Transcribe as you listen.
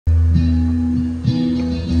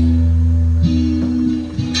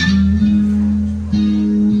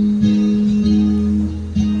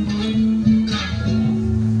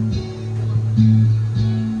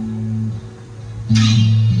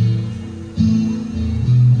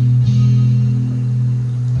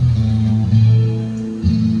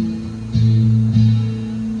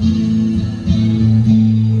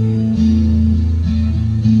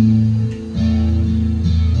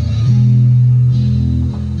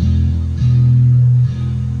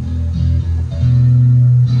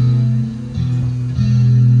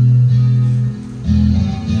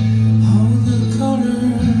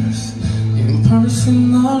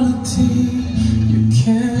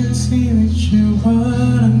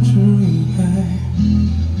완전히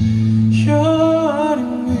You're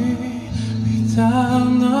hurting me without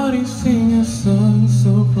noticing a sun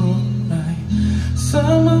so bright like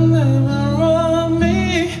someone never wrong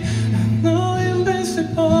me. I know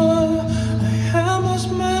invincible. I have much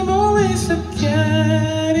memories of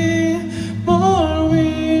getting more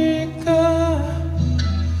weaker.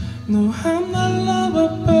 No, I'm not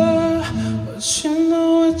lovable, but you know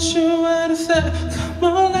what you had to say. Come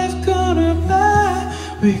on, let's go to bed.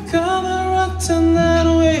 We're gonna rock tonight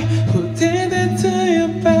away. Who did it to you,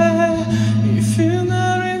 babe? If you're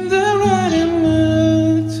not in the right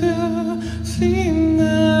mood to sleep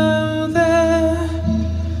now, then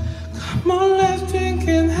come on, let's drink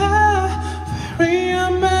and have very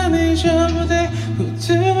unmanageable day. Who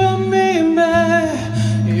do I mean,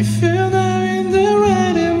 babe? If you're not in the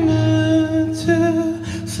right mood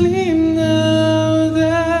to sleep now,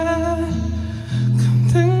 then come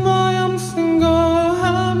take my arms and go.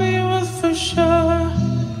 I'll be yours for sure.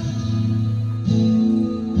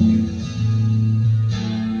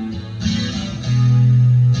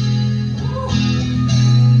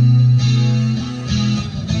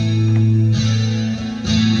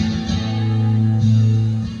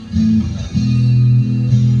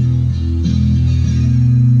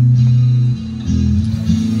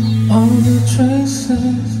 All the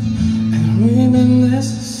traces and remain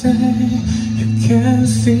say you can't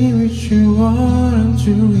see what you are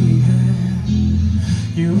until we have.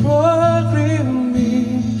 You agree with me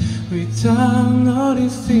without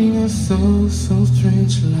noticing a soul so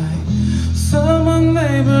strange like someone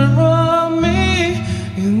never wrong me.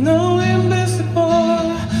 You know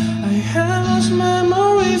invisible. I have much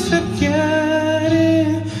memories of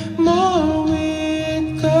getting more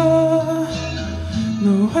weaker.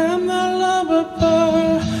 No, I'm not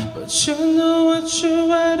lovable, but you know what you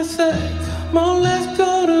had to say. Come on, let's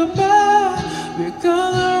go to bed. We're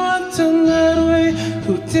gonna rock tonight away.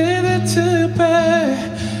 Who did it to you, babe?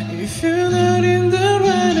 If you're not in the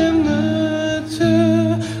right mood to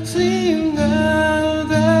sleep now,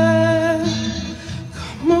 then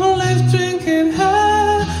come on, let's drink and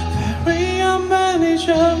have very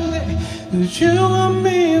unmanageable day. Would you want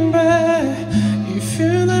me, babe? If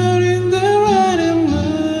you're not in the right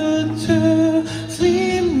mood to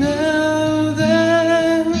sleep now,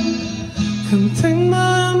 then come take my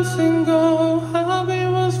arms and go. I'll be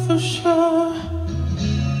yours for sure.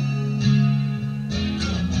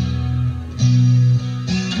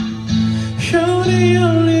 You're the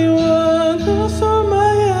only one who saw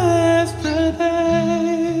my yesterday.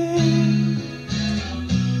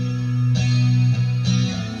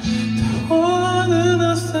 The one who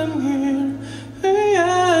knows I'm here.